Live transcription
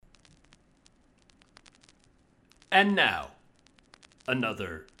And now,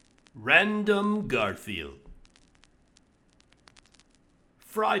 another Random Garfield.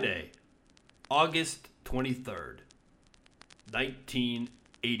 Friday, August 23rd,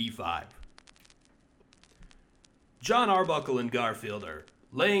 1985. John Arbuckle and Garfield are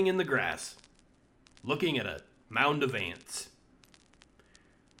laying in the grass, looking at a mound of ants.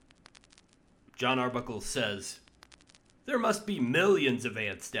 John Arbuckle says, "There must be millions of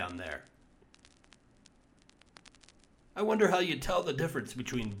ants down there. I wonder how you tell the difference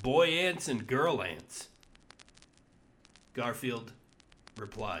between boy ants and girl ants." Garfield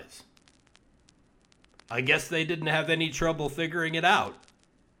replies, "I guess they didn't have any trouble figuring it out."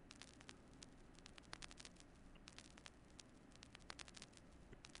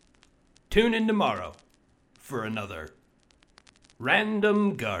 Tune in tomorrow for another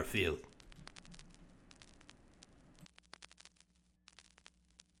Random Garfield.